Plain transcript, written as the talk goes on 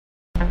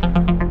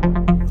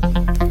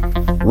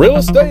Real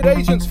estate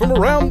agents from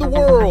around the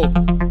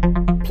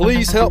world.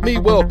 Please help me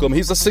welcome.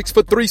 He's a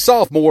 6'3"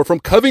 sophomore from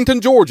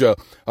Covington, Georgia,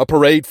 a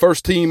parade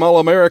first-team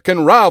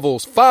All-American,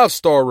 Rivals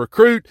 5-star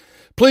recruit.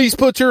 Please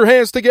put your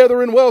hands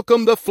together and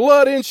welcome the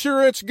flood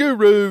insurance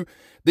guru,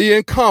 the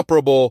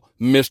incomparable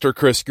Mr.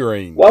 Chris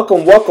Green.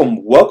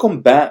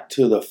 Welcome back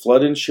to the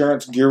Flood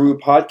Insurance Guru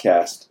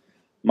podcast.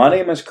 My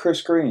name is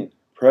Chris Green,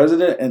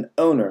 president and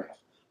owner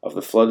of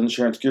the Flood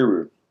Insurance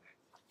Guru.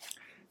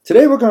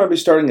 Today we're going to be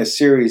starting a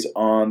series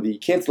on the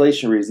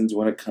cancellation reasons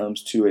when it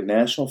comes to a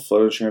national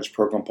flood insurance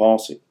program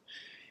policy.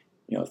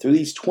 Through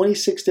these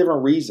 26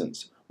 different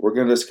reasons, we're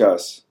going to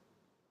discuss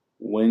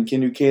when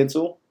can you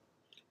cancel,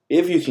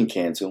 if you can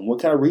cancel,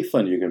 what kind of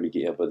refund you're going to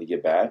be able to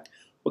get back,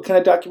 what kind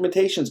of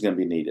documentation is going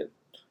to be needed.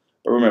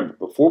 But remember,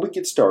 before we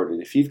get started,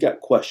 if you've got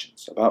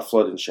questions about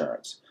flood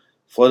insurance,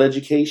 flood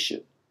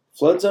education,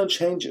 flood zone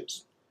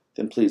changes,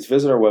 then please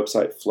visit our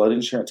website,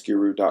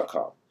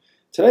 floodinsuranceguru.com.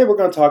 Today we're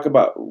going to talk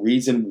about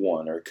reason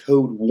 1 or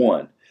code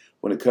 1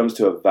 when it comes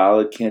to a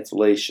valid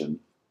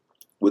cancellation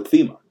with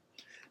FEMA.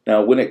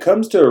 Now, when it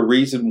comes to a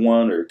reason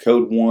 1 or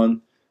code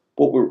 1,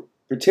 what we're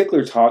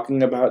particularly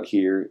talking about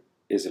here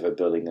is if a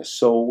building is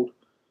sold,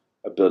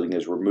 a building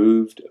is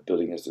removed, a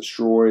building is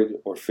destroyed,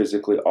 or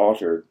physically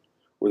altered,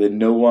 where they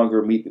no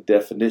longer meet the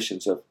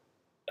definitions of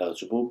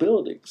eligible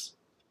buildings.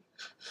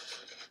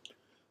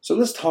 So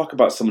let's talk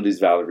about some of these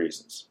valid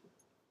reasons.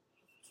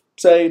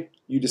 Say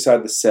you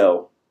decide to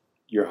sell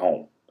your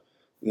home.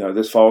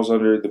 This falls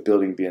under the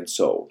building being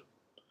sold.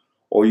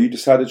 Or you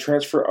decide to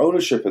transfer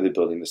ownership of the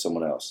building to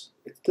someone else.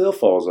 It still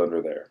falls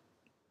under there.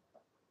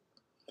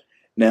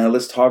 Now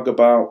let's talk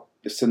about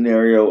the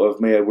scenario of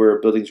where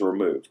buildings are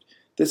removed.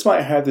 This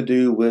might have to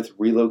do with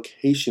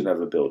relocation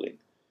of a building.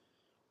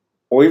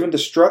 Or even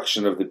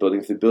destruction of the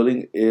building if the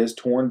building is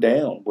torn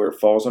down, where it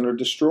falls under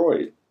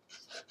destroyed.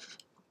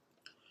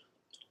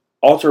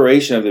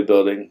 Alteration of the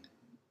building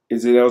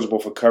is ineligible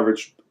for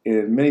coverage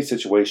in many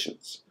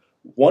situations.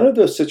 One of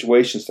those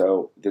situations,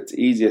 though, that's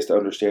easiest to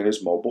understand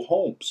is mobile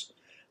homes.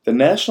 The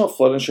National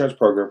Flood Insurance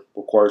Program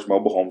requires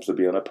mobile homes to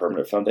be on a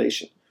permanent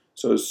foundation.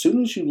 So as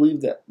soon as you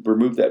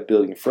remove that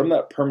building from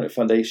that permanent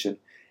foundation,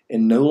 it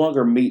no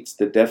longer meets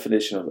the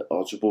definition of an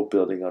eligible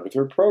building under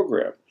their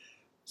program.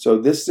 So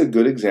this is a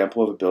good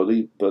example of a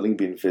building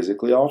being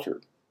physically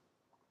altered.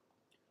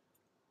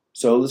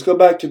 So let's go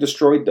back to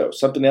destroyed, though.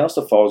 Something else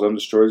that falls under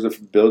destroyed is if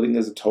a building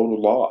is a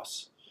total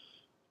loss,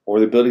 or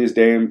the building is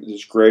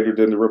damaged greater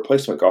than the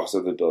replacement cost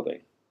of the building.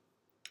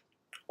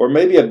 Or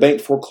maybe a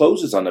bank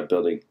forecloses on a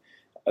building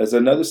as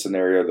another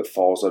scenario that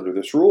falls under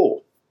this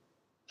rule.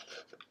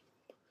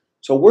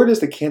 So where does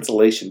the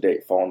cancellation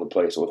date fall into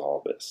place with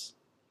all this?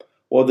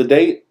 Well, the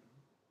date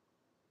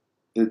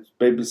that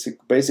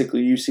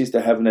basically you cease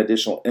to have an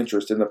additional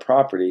interest in the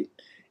property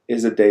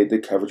is the date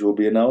that coverage will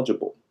be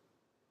ineligible.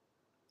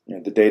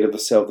 The date of the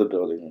sale of the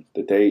building,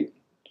 the date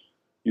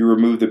you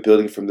remove the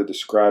building from the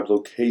described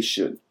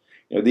location.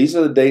 These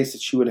are the dates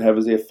that you would have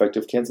as the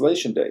effective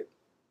cancellation date.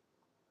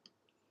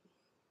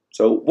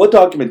 So what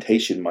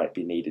documentation might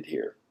be needed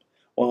here?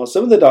 Well,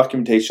 some of the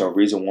documentation on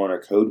reason 1 or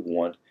code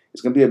 1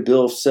 is going to be a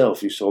bill of sale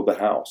if you sold the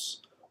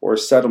house, or a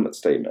settlement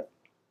statement,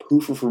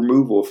 proof of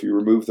removal if you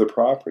remove the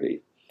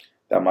property.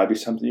 That might be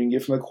something you can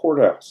get from the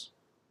courthouse.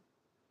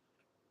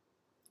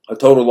 A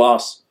total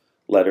loss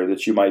letter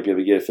that you might be able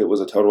to get if it was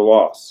a total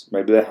loss.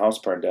 Maybe the house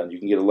burned down. You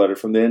can get a letter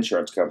from the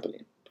insurance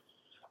company.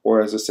 Or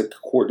as a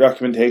court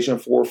documentation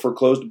for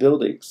foreclosed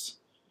buildings.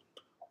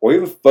 Or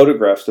even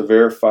photographs to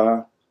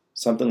verify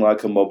something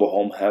like a mobile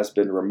home has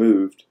been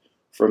removed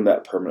from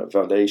that permanent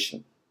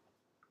foundation.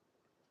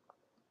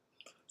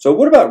 So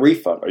what about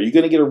refund? Are you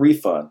going to get a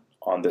refund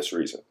on this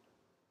reason?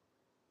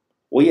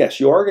 Well, yes,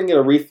 you are going to get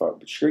a refund,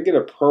 but you're going to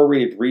get a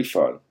prorated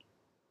refund,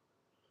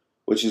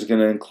 which is going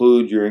to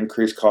include your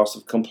increased cost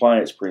of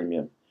compliance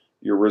premium,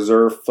 your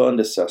reserve fund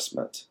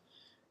assessment,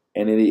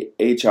 and any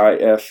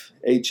HFIAA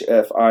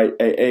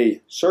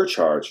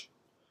surcharge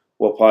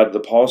will apply to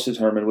the policy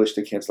term in which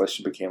the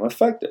cancellation became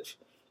effective.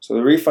 So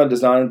the refund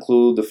does not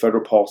include the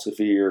federal policy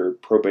fee or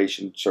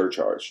probation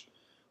surcharge.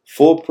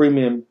 Full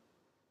premium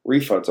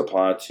refunds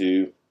apply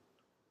to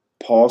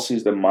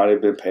policies that might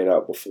have been paid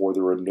out before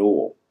the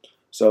renewal.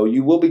 So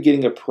you will be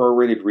getting a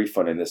prorated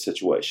refund in this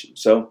situation.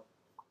 So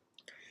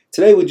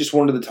today we just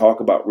wanted to talk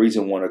about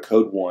reason 1 or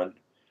code 1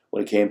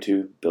 when it came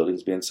to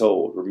buildings being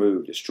sold,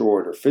 removed,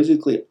 destroyed, or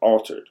physically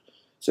altered.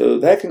 So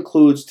that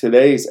concludes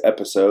today's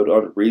episode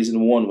on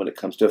reason 1 when it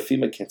comes to a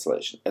FEMA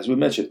cancellation. As we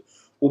mentioned,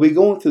 we'll be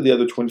going through the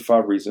other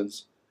 25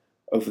 reasons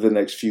over the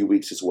next few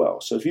weeks as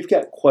well. So if you've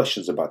got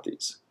questions about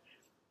these,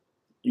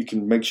 you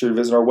can make sure to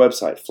visit our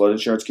website,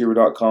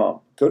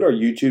 floodinsuranceguru.com. Go to our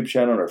YouTube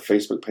channel and our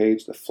Facebook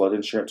page, The Flood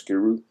Insurance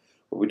Guru,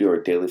 where we do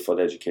our daily flood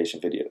education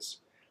videos.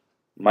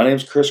 My name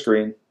is Chris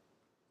Green,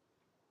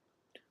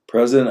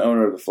 president and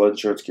owner of the Flood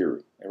Insurance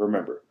Guru. And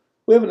remember,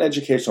 we have an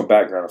educational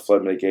background in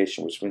flood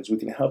mitigation, which means we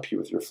can help you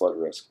with your flood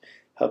risk,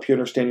 help you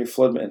understand your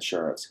flood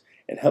insurance,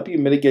 and help you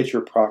mitigate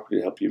your property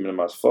to help you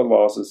minimize flood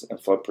losses and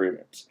flood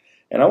premiums.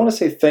 And I want to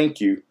say thank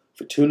you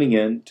for tuning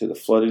in to the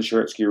Flood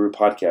Insurance Guru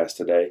podcast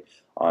today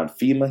on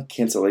FEMA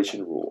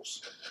cancellation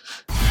rules.